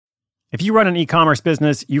If you run an e-commerce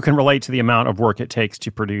business, you can relate to the amount of work it takes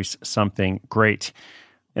to produce something great.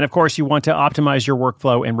 And of course, you want to optimize your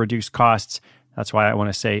workflow and reduce costs. That's why I want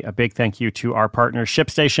to say a big thank you to our partner,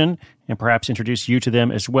 ShipStation, and perhaps introduce you to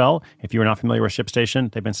them as well. If you're not familiar with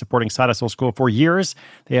ShipStation, they've been supporting Side Hustle School for years.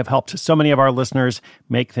 They have helped so many of our listeners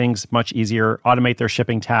make things much easier, automate their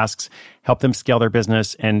shipping tasks, help them scale their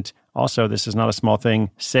business, and also, this is not a small thing,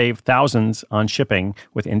 save thousands on shipping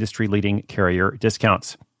with industry-leading carrier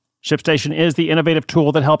discounts. ShipStation is the innovative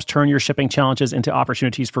tool that helps turn your shipping challenges into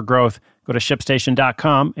opportunities for growth. Go to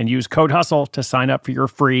ShipStation.com and use code HUSTLE to sign up for your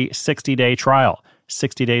free 60-day trial.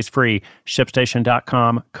 60 days free.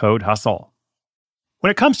 ShipStation.com, code HUSTLE.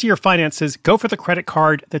 When it comes to your finances, go for the credit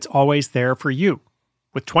card that's always there for you.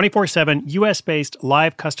 With 24/7 US-based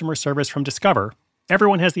live customer service from Discover,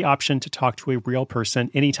 everyone has the option to talk to a real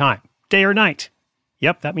person anytime, day or night.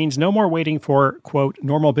 Yep, that means no more waiting for, quote,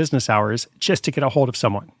 normal business hours just to get a hold of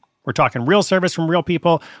someone. We're talking real service from real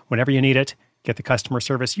people whenever you need it. Get the customer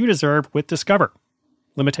service you deserve with Discover.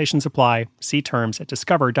 Limitations apply. See terms at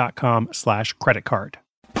discover.com/creditcard.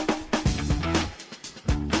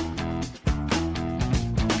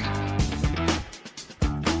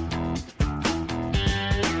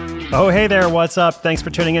 Oh, hey there. What's up? Thanks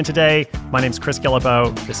for tuning in today. My name's Chris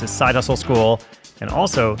Guillebeau. This is Side Hustle School. And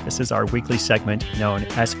also, this is our weekly segment known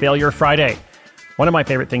as Failure Friday. One of my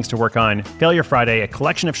favorite things to work on, Failure Friday, a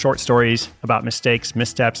collection of short stories about mistakes,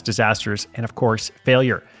 missteps, disasters, and of course,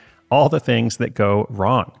 failure. All the things that go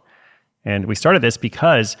wrong. And we started this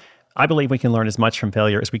because I believe we can learn as much from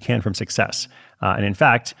failure as we can from success. And in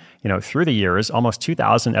fact, through the years, almost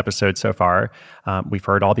 2,000 episodes so far, we've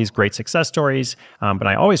heard all these great success stories. But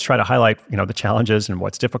I always try to highlight, the challenges and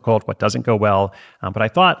what's difficult, what doesn't go well. But I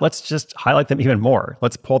thought, let's just highlight them even more.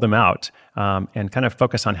 Let's pull them out and kind of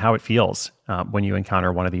focus on how it feels when you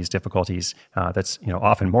encounter one of these difficulties that's,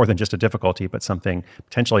 often more than just a difficulty, but something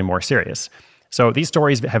potentially more serious. So these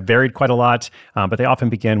stories have varied quite a lot, but they often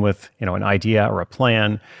begin with, an idea or a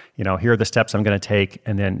plan. Here are the steps I'm going to take,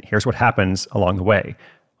 and then here's what happens along the way.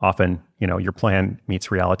 Often, your plan meets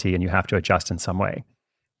reality and you have to adjust in some way.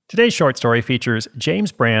 Today's short story features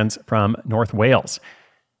James Brands from North Wales.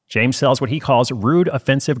 James sells what he calls rude,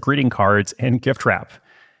 offensive greeting cards and gift wrap.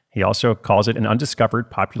 He also calls it an undiscovered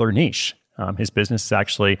popular niche. His business has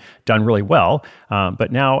actually done really well,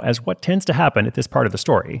 but now, as what tends to happen at this part of the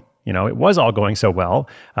story, it was all going so well.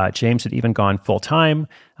 James had even gone full-time.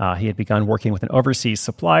 He had begun working with an overseas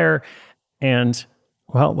supplier. And,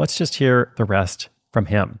 well, let's just hear the rest from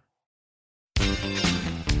him.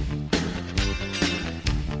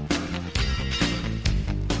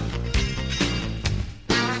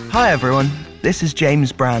 Hi, everyone. This is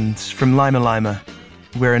James Brands from Lima Lima.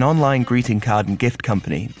 We're an online greeting card and gift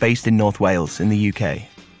company based in North Wales in the UK.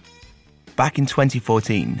 Back in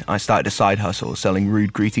 2014, I started a side hustle selling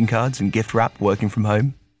rude greeting cards and gift wrap working from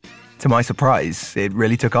home. To my surprise, it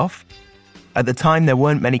really took off. At the time, there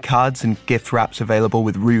weren't many cards and gift wraps available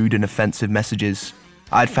with rude and offensive messages.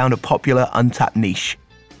 I'd found a popular, untapped niche.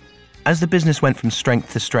 As the business went from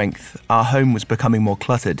strength to strength, our home was becoming more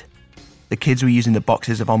cluttered. The kids were using the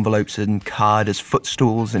boxes of envelopes and card as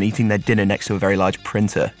footstools and eating their dinner next to a very large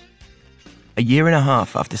printer. A year and a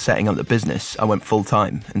half after setting up the business, I went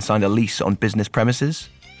full-time and signed a lease on business premises.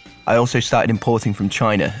 I also started importing from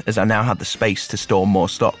China, as I now had the space to store more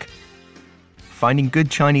stock. Finding good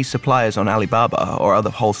Chinese suppliers on Alibaba or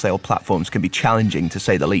other wholesale platforms can be challenging, to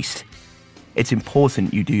say the least. It's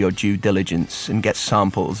important you do your due diligence and get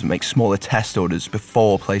samples and make smaller test orders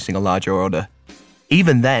before placing a larger order.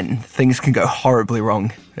 Even then, things can go horribly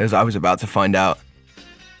wrong, as I was about to find out.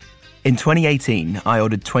 In 2018, I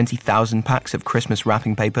ordered 20,000 packs of Christmas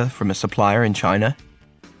wrapping paper from a supplier in China.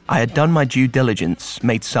 I had done my due diligence,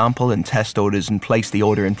 made sample and test orders, and placed the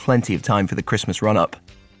order in plenty of time for the Christmas run-up.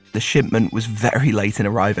 The shipment was very late in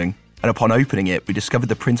arriving, and upon opening it, we discovered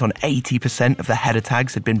the print on 80% of the header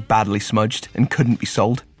tags had been badly smudged and couldn't be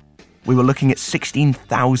sold. We were looking at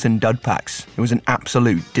 16,000 dud packs. It was an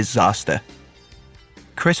absolute disaster.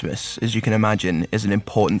 Christmas, as you can imagine, is an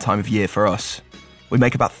important time of year for us. We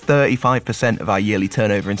make about 35% of our yearly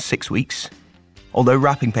turnover in 6 weeks. Although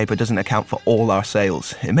wrapping paper doesn't account for all our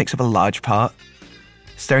sales, it makes up a large part.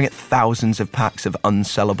 Staring at thousands of packs of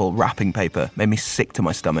unsellable wrapping paper made me sick to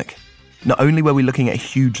my stomach. Not only were we looking at a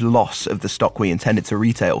huge loss of the stock we intended to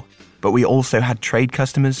retail, but we also had trade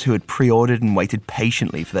customers who had pre-ordered and waited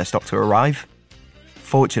patiently for their stock to arrive.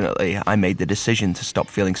 Fortunately, I made the decision to stop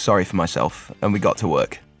feeling sorry for myself, and we got to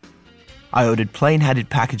work. I ordered plain-headed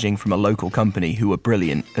packaging from a local company who were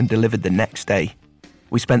brilliant and delivered the next day.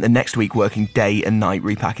 We spent the next week working day and night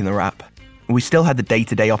repacking the wrap. We still had the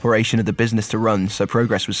day-to-day operation of the business to run, so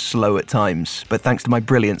progress was slow at times, but thanks to my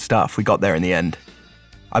brilliant staff, we got there in the end.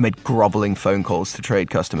 I made grovelling phone calls to trade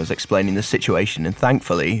customers explaining the situation, and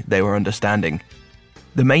thankfully, they were understanding.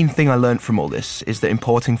 The main thing I learned from all this is that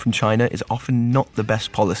importing from China is often not the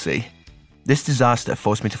best policy. This disaster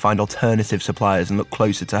forced me to find alternative suppliers and look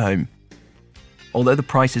closer to home. Although the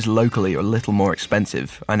prices locally are a little more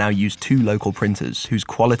expensive, I now use 2 local printers whose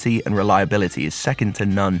quality and reliability is second to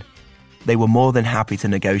none. They were more than happy to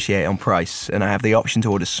negotiate on price, and I have the option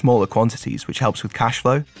to order smaller quantities, which helps with cash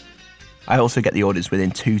flow. I also get the orders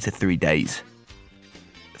within 2 to 3 days.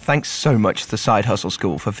 Thanks so much to Side Hustle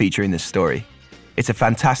School for featuring this story. It's a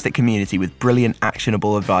fantastic community with brilliant,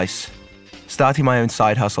 actionable advice. Starting my own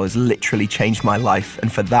side hustle has literally changed my life,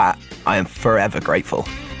 and for that, I am forever grateful.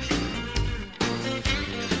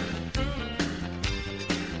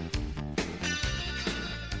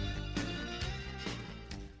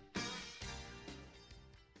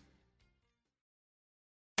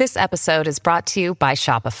 This episode is brought to you by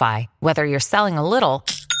Shopify. Whether you're selling a little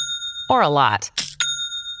or a lot,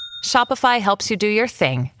 Shopify helps you do your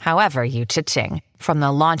thing, however you cha-ching. From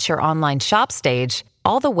the launch your online shop stage,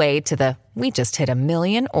 all the way to the we just hit 1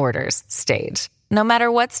 million orders stage. No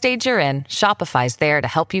matter what stage you're in, Shopify's there to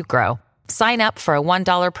help you grow. Sign up for a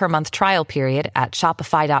 $1 per month trial period at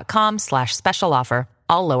shopify.com/special offer,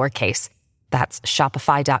 all lowercase. That's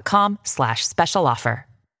shopify.com/special offer.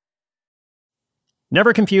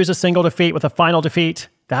 Never confuse a single defeat with a final defeat.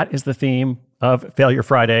 That is the theme of Failure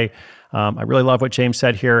Friday. I really love what James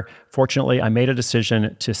said here. Fortunately, I made a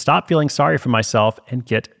decision to stop feeling sorry for myself and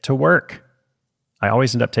get to work. I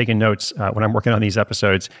always end up taking notes when I'm working on these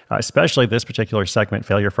episodes, especially this particular segment,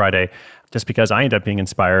 Failure Friday, just because I end up being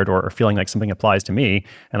inspired or feeling like something applies to me.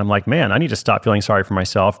 And I'm like, man, I need to stop feeling sorry for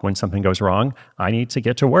myself when something goes wrong. I need to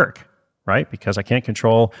get to work, right? Because I can't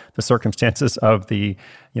control the circumstances of the,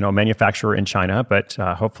 manufacturer in China, but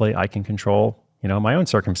hopefully I can control, my own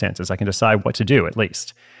circumstances. I can decide what to do at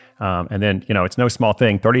least. And then, it's no small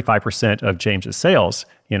thing. 35% of James's sales,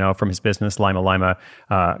 from his business, Lima Lima,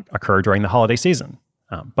 occur during the holiday season.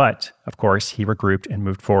 But of course, he regrouped and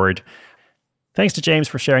moved forward. Thanks to James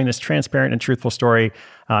for sharing this transparent and truthful story.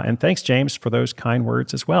 And thanks, James, for those kind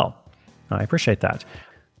words as well. I appreciate that.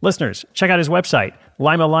 Listeners, check out his website,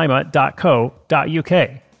 limalima.co.uk.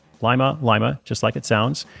 Lima, Lima, just like it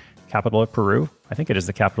sounds, capital of Peru. I think it is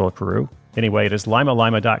the capital of Peru. Anyway, it is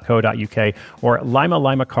limalima.co.uk or Lima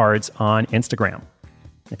Lima Cards on Instagram.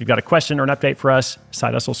 If you've got a question or an update for us,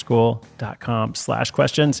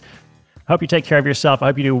 sidehustleschool.com/questions. I hope you take care of yourself. I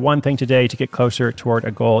hope you do one thing today to get closer toward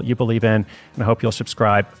a goal you believe in. And I hope you'll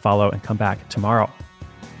subscribe, follow, and come back tomorrow.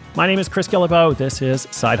 My name is Chris Guillebeau. This is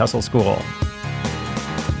Side Hustle School.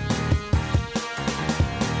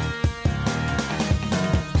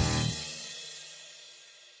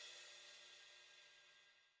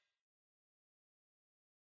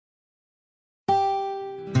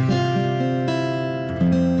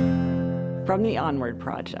 From the Onward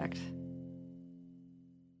Project.